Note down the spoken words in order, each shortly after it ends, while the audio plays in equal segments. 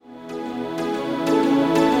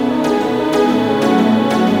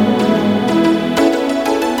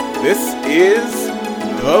is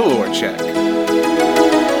the Lore Check.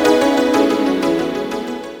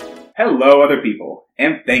 Hello, other people,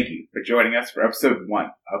 and thank you for joining us for episode 1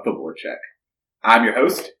 of the Lore Check. I'm your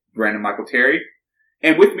host, Brandon Michael Terry,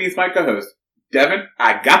 and with me is my co-host, Devin.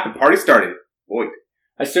 I got the party started. Boy,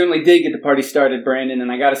 I certainly did get the party started, Brandon,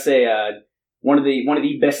 and I gotta say, one of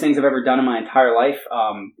the best things I've ever done in my entire life.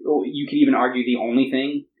 You could even argue the only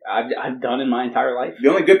thing I've done in my entire life. The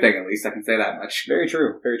only good thing, at least, I can say that much. Very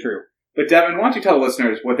true, very true. But Devin, why don't you tell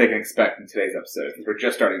listeners what they can expect in today's episode, since we're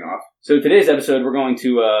just starting off. So today's episode, we're going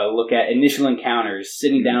to look at initial encounters,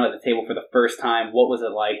 sitting down at the table for the first time. What was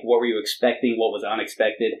it like? What were you expecting? What was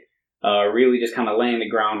unexpected? Really just kind of laying the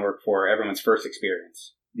groundwork for everyone's first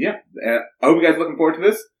experience. Yeah, I hope you guys are looking forward to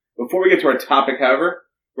this. Before we get to our topic, however,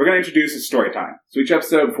 we're going to introduce a story time. So each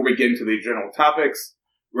episode, before we get into the general topics,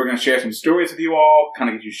 we're going to share some stories with you all, kind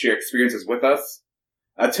of get you to share experiences with us.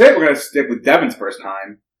 Today, we're going to stick with Devin's first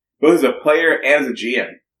time, both as a player and as a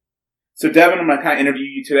GM. So Devin, I'm going to kind of interview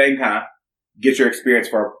you today and kind of get your experience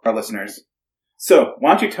for our listeners. So,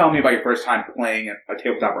 why don't you tell me about your first time playing a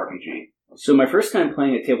tabletop RPG? So my first time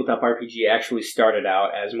playing a tabletop RPG actually started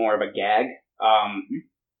out as more of a gag.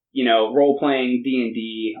 You know, role-playing,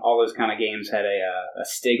 D&D, all those kind of games had a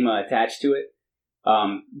stigma attached to it.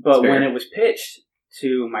 But when it was pitched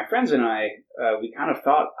to my friends and I, we kind of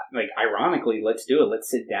thought, like, ironically, let's do it.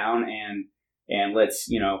 Let's sit down and let's,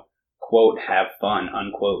 you know, quote, have fun,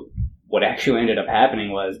 unquote. What actually ended up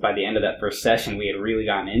happening was by the end of that first session, we had really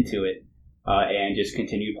gotten into it and just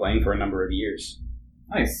continued playing for a number of years.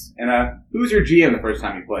 Nice. And who was your GM the first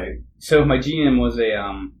time you played? So my GM was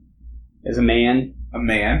a man. A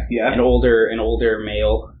man, yeah. An older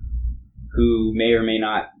male who may or may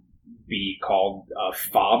not be called a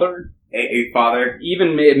father. A father.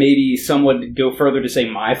 Even maybe some would go further to say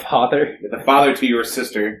my father. The father to your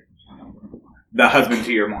sister. The husband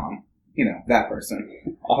to your mom. You know, that person.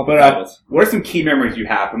 What are some key memories you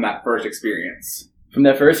have from that first experience? From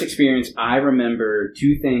that first experience, I remember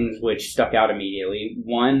two things which stuck out immediately.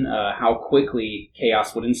 One, how quickly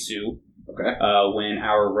chaos would ensue. Okay. When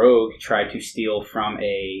our rogue tried to steal from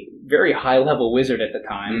a very high-level wizard at the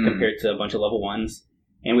time compared to a bunch of level 1s.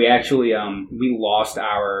 And we actually, we lost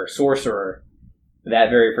our sorcerer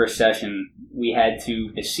that very first session. We had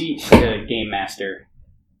to beseech the game master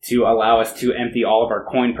to allow us to empty all of our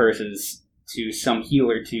coin purses to some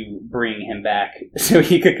healer to bring him back so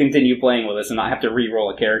he could continue playing with us and not have to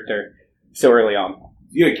re-roll a character so early on.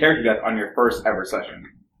 You had a character death on your first ever session.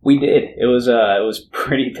 We did. It was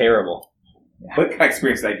pretty terrible. What kind of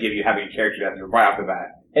experience did that give you having a character death right off the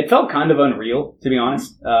bat? It felt kind of unreal, to be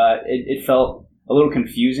honest. It felt a little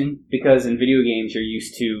confusing because in video games you're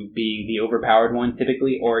used to being the overpowered one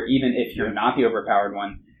typically, or even if you're not the overpowered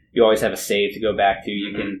one, you always have a save to go back to.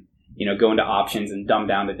 You can, you know, go into options and dumb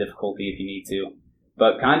down the difficulty if you need to.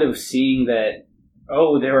 But kind of seeing that,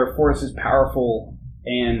 there are forces powerful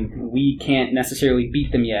and we can't necessarily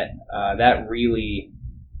beat them yet, that really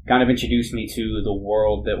kind of introduced me to the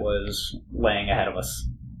world that was laying ahead of us.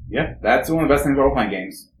 Yeah, that's one of the best things about role-playing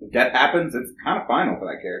games. If death happens, it's kind of final for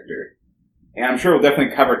that character. And I'm sure we'll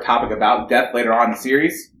definitely cover a topic about death later on in the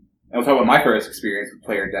series. And we'll talk about my first experience with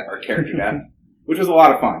player death or character death, which was a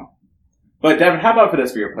lot of fun. But Devin, how about for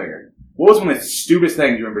this for your player? What was one of the stupidest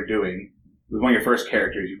things you remember doing with one of your first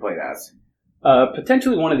characters you played as?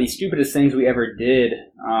 Potentially one of the stupidest things we ever did.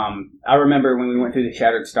 I remember when we went through the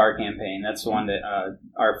Shattered Star campaign. That's the one that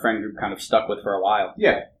our friend group kind of stuck with for a while.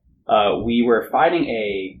 Yeah. We were fighting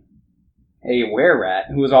a were-rat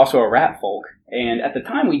who was also a rat folk. And at the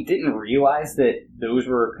time, we didn't realize that those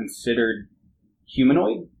were considered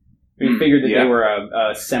humanoid. We figured that they were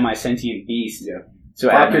a semi-sentient beast. Yeah.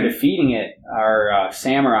 So after defeating it, our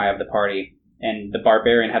samurai of the party and the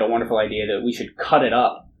barbarian had a wonderful idea that we should cut it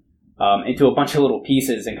up into a bunch of little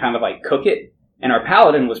pieces and kind of like cook it. And our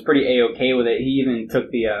paladin was pretty A-okay with it. He even took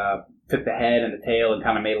the head and the tail and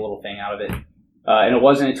kind of made a little thing out of it. And it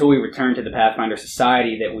wasn't until we returned to the Pathfinder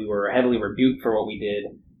Society that we were heavily rebuked for what we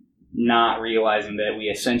did, not realizing that we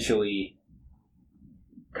essentially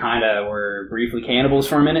kind of were briefly cannibals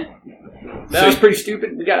for a minute. That was pretty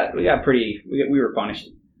stupid. We were punished.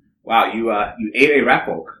 Wow, you ate a rat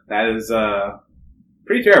folk. That is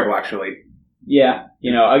pretty terrible, actually. Yeah,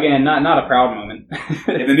 you know, again, not a proud moment.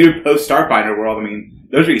 In the new post-Starfinder world, I mean,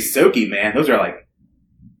 those are Isoki, man. Those are like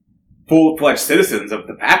full-fledged citizens of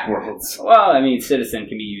the Path worlds. Well, I mean, citizen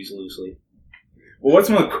can be used loosely. Well, what's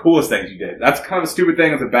one of the coolest things you did? That's kind of a stupid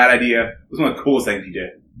thing. It's a bad idea. What's one of the coolest things you did?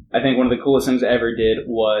 I think one of the coolest things I ever did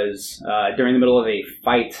was during the middle of a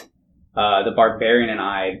fight the barbarian and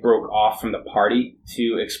I broke off from the party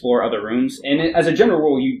to explore other rooms. And as a general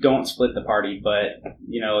rule, you don't split the party, but,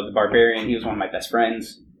 the barbarian, he was one of my best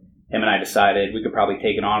friends. Him and I decided we could probably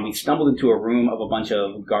take it on. We stumbled into a room of a bunch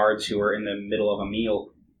of guards who were in the middle of a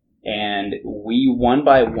meal, and we, one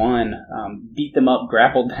by one, beat them up,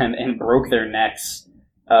 grappled them, and broke their necks,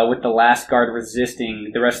 with the last guard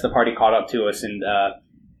resisting. The rest of the party caught up to us, and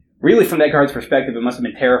really, from that guard's perspective, it must have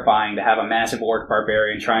been terrifying to have a massive orc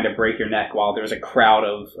barbarian trying to break your neck while there was a crowd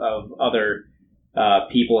of other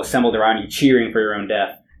people assembled around you cheering for your own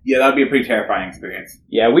death. Yeah, that would be a pretty terrifying experience.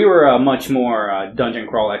 Yeah, we were a much more Dungeon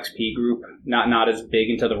Crawl XP group, not as big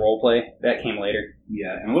into the roleplay. That came later.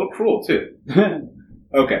 Yeah, and a little cruel, too.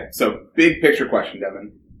 Okay, so big picture question,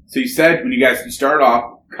 Devin. So you said when you started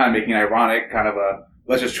off kind of making it ironic, kind of a,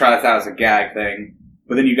 let's just try this out as a gag thing,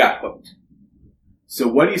 but then you got hooked. So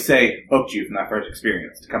what do you say hooked you from that first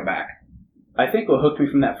experience to come back? I think what hooked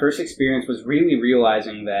me from that first experience was really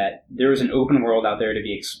realizing that there was an open world out there to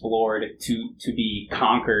be explored, to be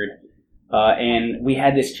conquered, and we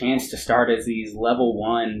had this chance to start as these level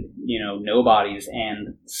 1, nobodies,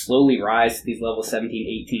 and slowly rise to these level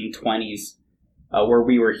 17, 18, 20s, where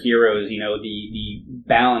we were heroes. The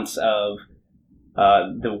balance of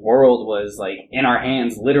the world was like in our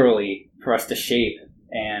hands, literally, for us to shape,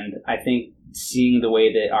 and I think seeing the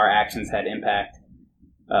way that our actions had impact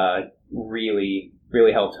really,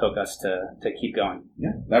 really helped hook us to keep going.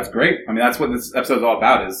 Yeah, that's great. I mean, that's what this episode is all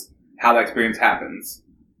about, is how that experience happens.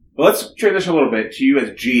 But let's transition a little bit to you as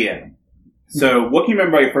GM. So what can you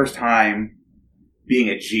remember about your first time being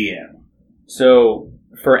a GM? So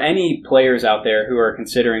for any players out there who are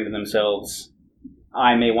considering themselves,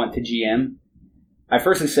 I may want to GM, I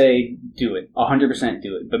firstly say do it. 100%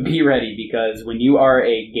 do it. But be ready, because when you are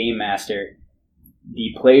a game master,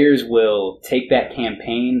 the players will take that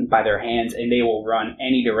campaign by their hands and they will run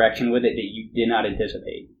any direction with it that you did not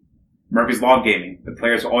anticipate. Murphy's Law of Gaming. The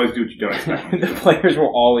players will always do what you don't expect. The players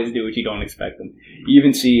will always do what you don't expect them. You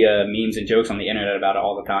even see memes and jokes on the internet about it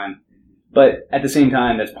all the time. But at the same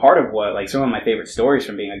time, that's part of what, like, some of my favorite stories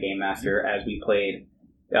from being a game master as we played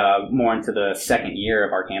more into the second year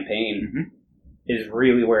of our campaign is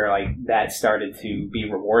really where, like, that started to be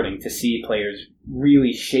rewarding, to see players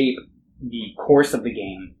really shape the course of the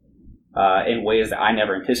game in ways that I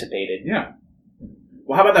never anticipated. Yeah.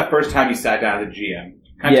 Well, how about that first time you sat down as a GM?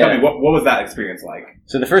 Kind of tell me, what was that experience like?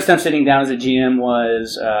 So the first time sitting down as a GM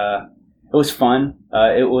was, it was fun.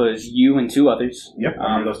 It was you and 2 others. Yep, I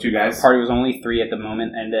remember those 2 guys. The party was only 3 at the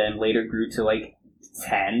moment, and then later grew to like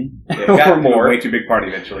 10 or more. A way too big party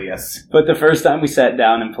eventually, yes. But the first time we sat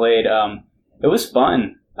down and played, it was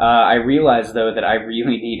fun. I realized, though, that I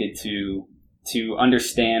really needed to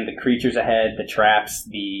understand the creatures ahead, the traps,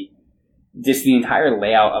 the entire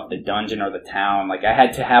layout of the dungeon or the town. Like, I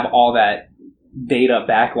had to have all that data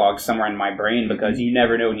backlog somewhere in my brain, because you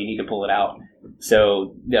never know when you need to pull it out.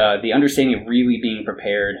 So the understanding of really being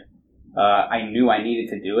prepared, I knew I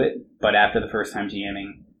needed to do it, but after the first time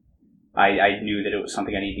GMing, I knew that it was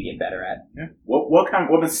something I needed to get better at. Yeah.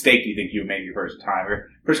 What mistake do you think you made your first time, or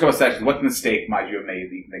first couple of sessions? What mistake might you have made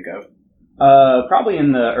that you can think of? Probably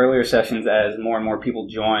in the earlier sessions, as more and more people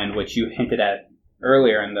joined, which you hinted at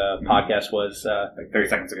earlier in the podcast, was like 30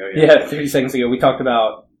 seconds ago. Yeah, 30 seconds ago. We talked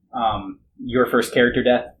about your first character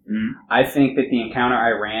death. I think that the encounter I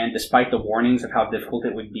ran, despite the warnings of how difficult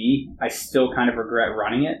it would be, I still kind of regret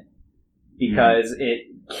running it, because it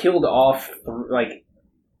killed off like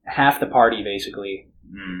half the party, basically.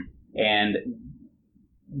 And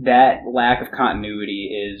that lack of continuity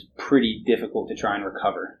is pretty difficult to try and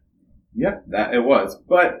recover. Yeah, that it was.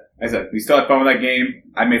 But, as I said, we still had fun with that game.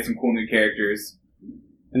 I made some cool new characters.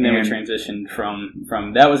 And then we transitioned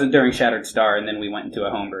from that was during Shattered Star, and then we went into a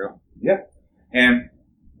homebrew. Yeah. And,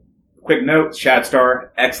 quick note, Shattered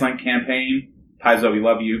Star, excellent campaign. Paizo, we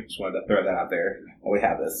love you. Just wanted to throw that out there while we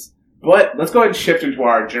have this. But, let's go ahead and shift into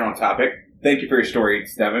our general topic. Thank you for your story,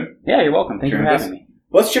 Devin. Yeah, you're welcome. Thank you for having me.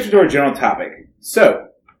 Let's shift into our general topic. So,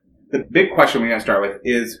 the big question we're going to start with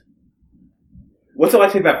is, what's it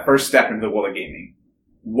like to take that first step into the world of gaming?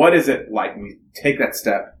 What is it like when we take that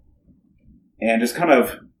step and just kind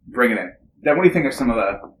of bring it in? Devin, what do you think are some of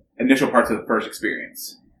the initial parts of the first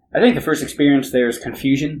experience? I think the first experience, there's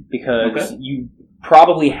confusion, because you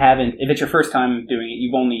probably haven't, if it's your first time doing it,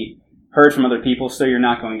 you've only heard from other people, so you're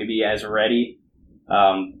not going to be as ready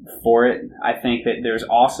for it. I think that there's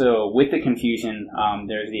also, with the confusion,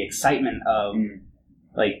 there's the excitement of,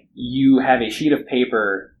 like, you have a sheet of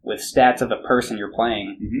paper with stats of the person you're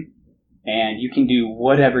playing, and you can do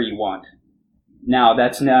whatever you want. Now,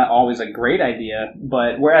 that's not always a great idea,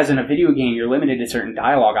 but whereas in a video game, you're limited to certain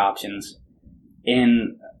dialogue options,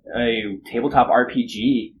 in a tabletop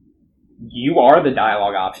RPG, you are the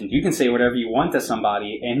dialogue options. You can say whatever you want to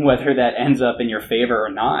somebody, and whether that ends up in your favor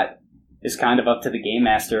or not is kind of up to the game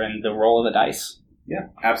master and the roll of the dice. Yeah,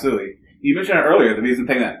 absolutely. You mentioned it earlier, the reason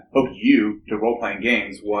thing that hooked you to role-playing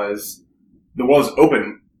games was the world is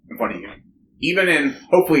open in front of you. Even in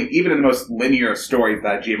the most linear stories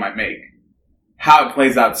that a GM might make, how it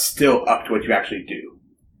plays out is still up to what you actually do.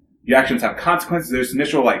 Your actions have consequences. There's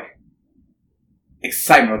initial,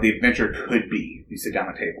 excitement of the adventure could be if you sit down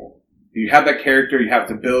at the table. You have that character, you have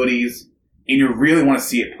its abilities, and you really want to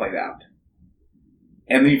see it played out.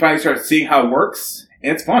 And then you finally start seeing how it works,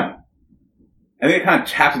 and it's fun. I think it kind of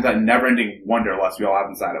taps into that never-ending wanderlust we all have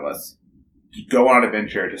inside of us. To go on an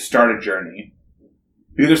adventure, to start a journey.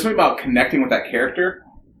 Because there's something about connecting with that character,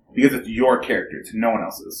 because it's your character, it's no one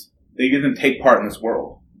else's. That you get them take part in this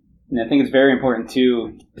world. And I think it's very important,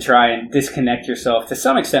 too, to try and disconnect yourself to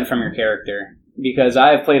some extent from your character. Because I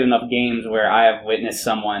have played enough games where I have witnessed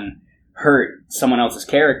someone hurt someone else's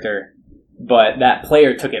character, but that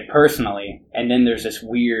player took it personally, and then there's this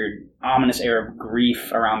weird, ominous air of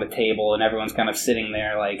grief around the table, and everyone's kind of sitting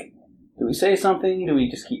there like, do we say something? Do we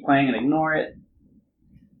just keep playing and ignore it?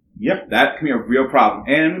 Yep, that can be a real problem.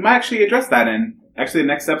 And we might actually address that in the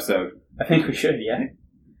next episode. I think we should, yeah.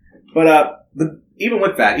 But even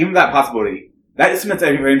that possibility, that is something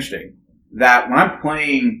that's very interesting. That when I'm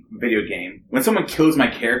playing a video game, when someone kills my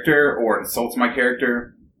character or insults my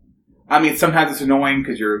character, I mean, sometimes it's annoying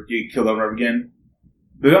because you get killed over and over again.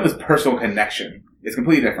 But without this personal connection, it's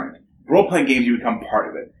completely different. Role-playing games, you become part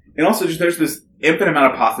of it. And also, there's this infinite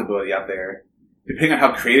amount of possibility out there, depending on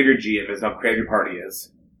how creative your GM is, how creative your party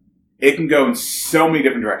is. It can go in so many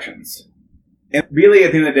different directions. And really,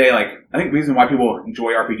 at the end of the day, I think the reason why people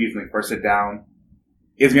enjoy RPGs when they first sit down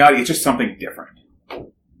is, in reality, it's just something different.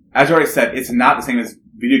 As I already said, it's not the same as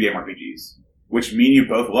video game RPGs, which me and you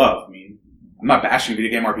both love. I mean, I'm not bashing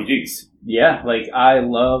video game RPGs. Yeah, I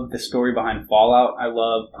love the story behind Fallout. I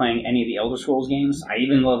love playing any of the Elder Scrolls games. I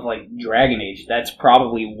even love, Dragon Age. That's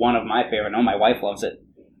probably one of my favorite. I know my wife loves it.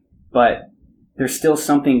 But there's still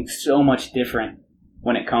something so much different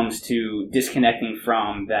when it comes to disconnecting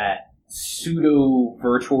from that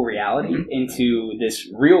pseudo-virtual reality into this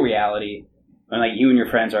real reality when, you and your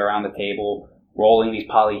friends are around the table rolling these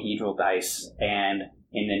polyhedral dice and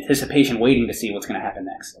in anticipation waiting to see what's going to happen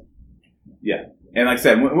next. Yeah. And like I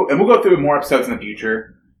said, we'll go through more episodes in the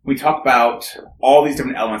future. We talk about all these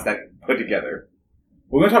different elements that put together.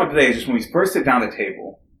 What we're going to talk about today is just when we first sit down at the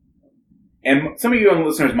table. And some of you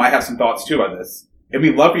listeners might have some thoughts too about this. And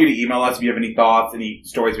we'd love for you to email us if you have any thoughts, any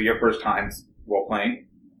stories of your first times role-playing.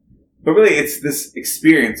 But really, it's this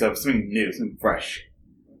experience of something new, something fresh.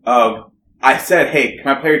 I said, hey, can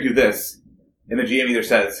my player do this? And the GM either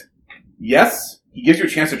says, yes, he gives you a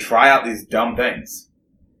chance to try out these dumb things.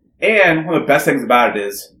 And one of the best things about it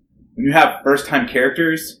is, when you have first-time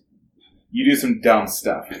characters, you do some dumb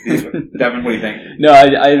stuff. Devin, what do you think? No,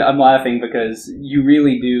 I'm laughing because you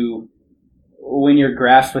really do, when you're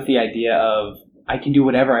grasped with the idea of, I can do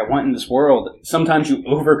whatever I want in this world, sometimes you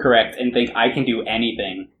overcorrect and think, I can do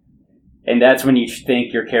anything. And that's when you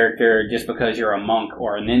think your character, just because you're a monk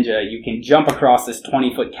or a ninja, you can jump across this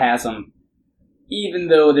 20-foot chasm, even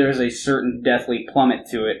though there's a certain deathly plummet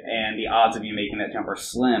to it, and the odds of you making that jump are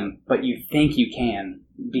slim, but you think you can,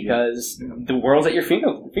 because the world's at your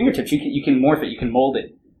fingertips. You can morph it, you can mold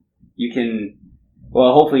it. You can,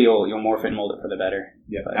 well, hopefully you'll morph it and mold it for the better.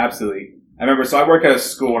 Yeah, absolutely. I remember, so I work at a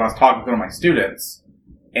school, and I was talking to one of my students,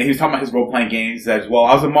 and he was talking about his role-playing games. He says, well,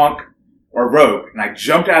 I was a monk, or a rogue, and I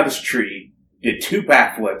jumped out of this tree, did 2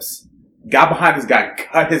 backflips, got behind this guy,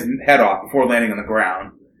 cut his head off before landing on the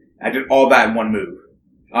ground. I did all that in one move.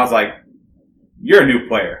 I was like, you're a new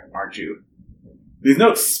player, aren't you? There's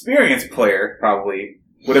no experienced player, probably,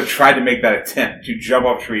 would have tried to make that attempt to jump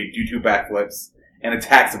off a tree, do 2 backflips, and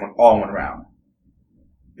attack someone all in one round.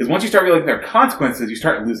 Because once you start realizing there are consequences, you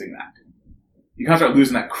start losing that. You kind of start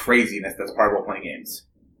losing that craziness that's part of role-playing games.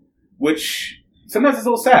 Which sometimes is a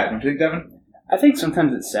little sad, don't you think, Devin? I think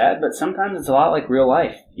sometimes it's sad, but sometimes it's a lot like real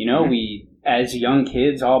life. You know, we, as young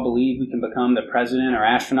kids, all believe we can become the president or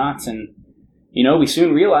astronauts, and, we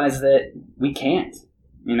soon realize that we can't,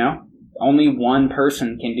 Only one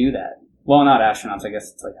person can do that. Well, not astronauts, I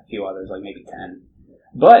guess it's a few others, maybe 10.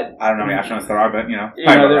 But I don't know how many astronauts there are, but,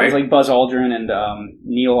 there's right? Buzz Aldrin and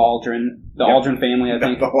Neil Aldrin, the Aldrin family, I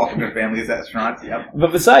think. The Aldrin family is astronauts, yep.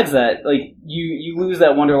 But besides that, you lose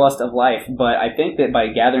that wanderlust of life, but I think that by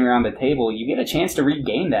gathering around the table, you get a chance to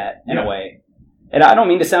regain that in a way. And I don't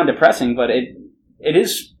mean to sound depressing, but it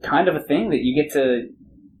is kind of a thing that you get to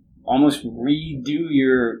almost redo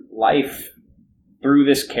your life through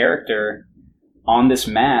this character on this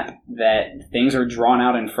map that things are drawn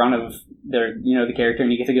out in front of the character,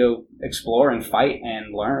 and you get to go explore and fight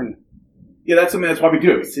and learn. Yeah, that's why we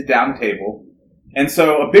do it. We sit down at the table. And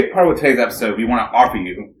so a big part of today's episode we want to offer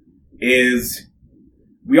you is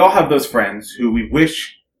we all have those friends who we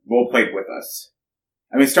wish role-played with us.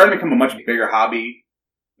 I mean, it's starting to become a much bigger hobby.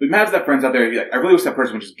 We might have that friends out there who be like, I really wish that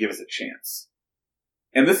person would just give us a chance.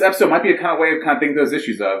 And this episode might be a kind of way of kind of thinking those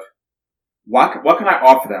issues of, what can I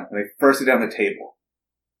offer them when they first sit down at the table?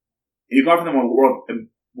 And you can offer them a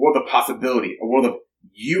world of possibility, a world of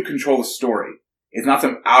you control the story. It's not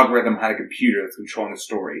some algorithm behind a computer that's controlling the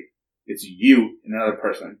story. It's you and another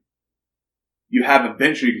person. You have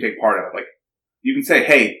adventure you can take part of. Like, you can say,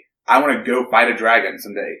 hey, I want to go fight a dragon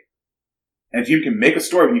someday. And if you can make a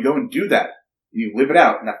story when you go and do that, and you live it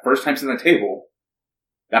out, and that first time sitting at the table,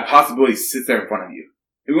 that possibility sits there in front of you.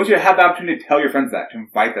 We want you to have the opportunity to tell your friends that, to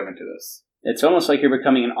invite them into this. It's almost like you're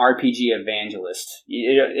becoming an RPG evangelist.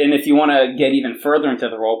 And if you want to get even further into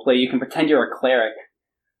the roleplay, you can pretend you're a cleric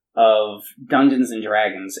of Dungeons and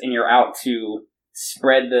Dragons, and you're out to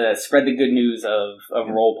spread the good news of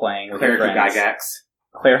role-playing with your friends.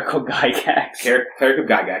 Clerical Gygax. Clerical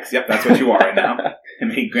Gygax. Yep, that's what you are right now. And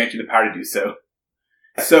may grant you the power to do so.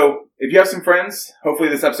 So, if you have some friends, hopefully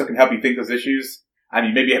this episode can help you think those issues. I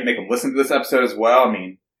mean, maybe make them listen to this episode as well. I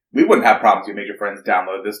mean, we wouldn't have problems if you made your friends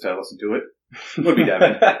download this to listen to it. Would be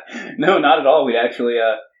Devin. No, not at all. We'd actually,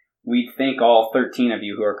 we thank all 13 of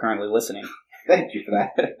you who are currently listening. Thank you for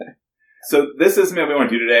that. So this is something we want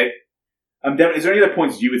to do today. Devin, is there any other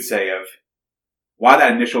points you would say of why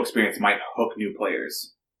that initial experience might hook new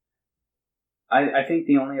players? I think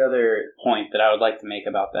the only other point that I would like to make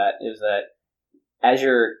about that is that as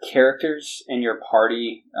your characters and your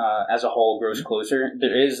party as a whole grows closer,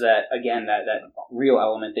 there is that real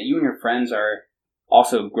element that you and your friends are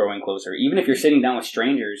also growing closer. Even if you're sitting down with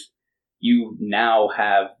strangers, you now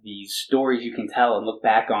have these stories you can tell and look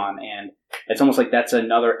back on, and it's almost like that's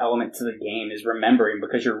another element to the game, is remembering,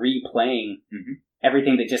 because you're replaying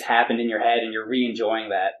everything that just happened in your head, and you're re-enjoying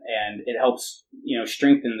that, and it helps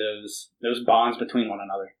strengthen those bonds between one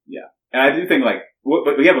another. Yeah, and I do think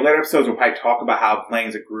we have later episodes where we probably talk about how playing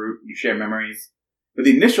as a group, you share memories, but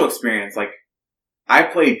the initial experience, I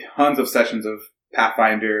played tons of sessions of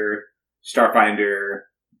Pathfinder, Starfinder,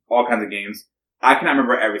 all kinds of games. I cannot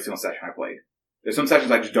remember every single session I played. There's some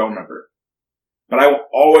sessions I just don't remember. But I will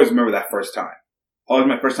always remember that first time. Always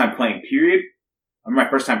my first time playing, period. I remember my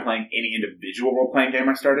first time playing any individual role-playing game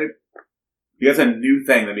I started. Because it's a new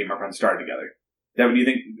thing that me and my friends started together. Devin, do you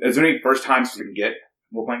think, is there any first times we can get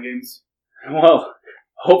role-playing games? Well,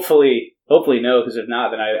 hopefully no, because if not,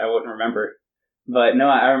 then I wouldn't remember. But no,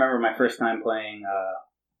 I remember my first time playing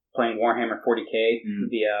Warhammer 40K.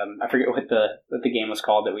 I forget what the game was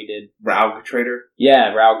called that we did. Rogue Trader?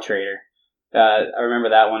 Yeah, Rogue Trader. I remember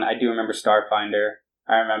that one. I do remember Starfinder.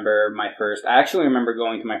 I actually remember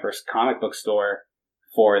going to my first comic book store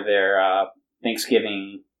for their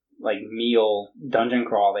Thanksgiving meal dungeon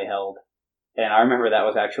crawl they held. And I remember that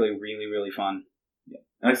was actually really, really fun. Yeah.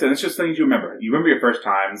 And like I said, it's just things you remember. You remember your first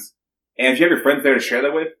times, and if you have your friends there to share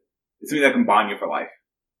that with, it's something that can bond you for life.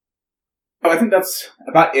 I think that's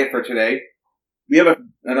about it for today. We have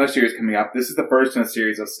another series coming up. This is the first in a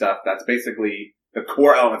series of stuff that's basically the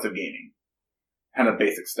core elements of gaming. Kind of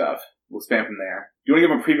basic stuff. We'll expand from there. Do you want to give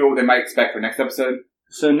them a preview of what they might expect for next episode?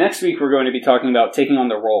 So next week we're going to be talking about taking on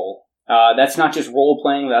the role. That's not just role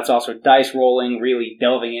playing, that's also dice rolling, really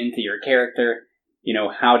delving into your character.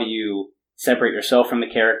 How do you separate yourself from the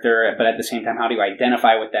character, but at the same time, how do you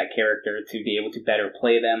identify with that character to be able to better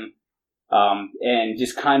play them? And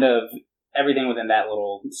just kind of everything within that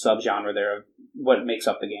little subgenre there of what makes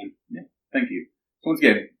up the game. Yeah, thank you. So once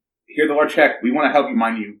again, here at the Lord Check, we want to help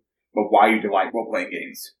remind you about why you delight role-playing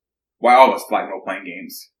games. Why all of us like role-playing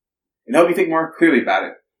games. And help you think more clearly about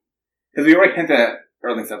it. Because we already hinted at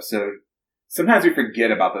early in this episode, sometimes we forget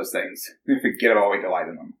about those things. We forget about why we delight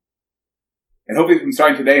in them. And hopefully from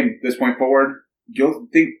starting today and this point forward, you'll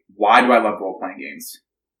think, why do I love role-playing games?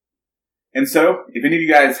 And so, if any of you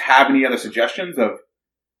guys have any other suggestions of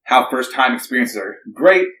how first-time experiences are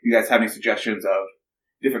great, if you guys have any suggestions of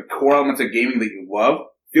different core elements of gaming that you love,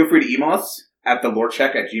 feel free to email us at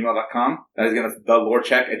thelordcheck@gmail.com. That is, again, that's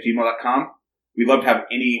thelordcheck@gmail.com. We'd love to have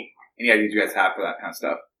any ideas you guys have for that kind of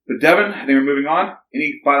stuff. But Devin, I think we're moving on.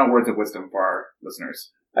 Any final words of wisdom for our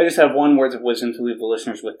listeners? I just have one words of wisdom to leave the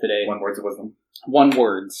listeners with today. One words of wisdom. One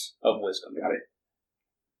words of wisdom. Got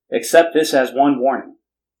it. Accept this as one warning.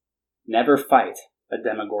 Never fight a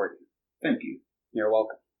Demogorgon. Thank you. You're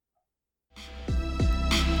welcome.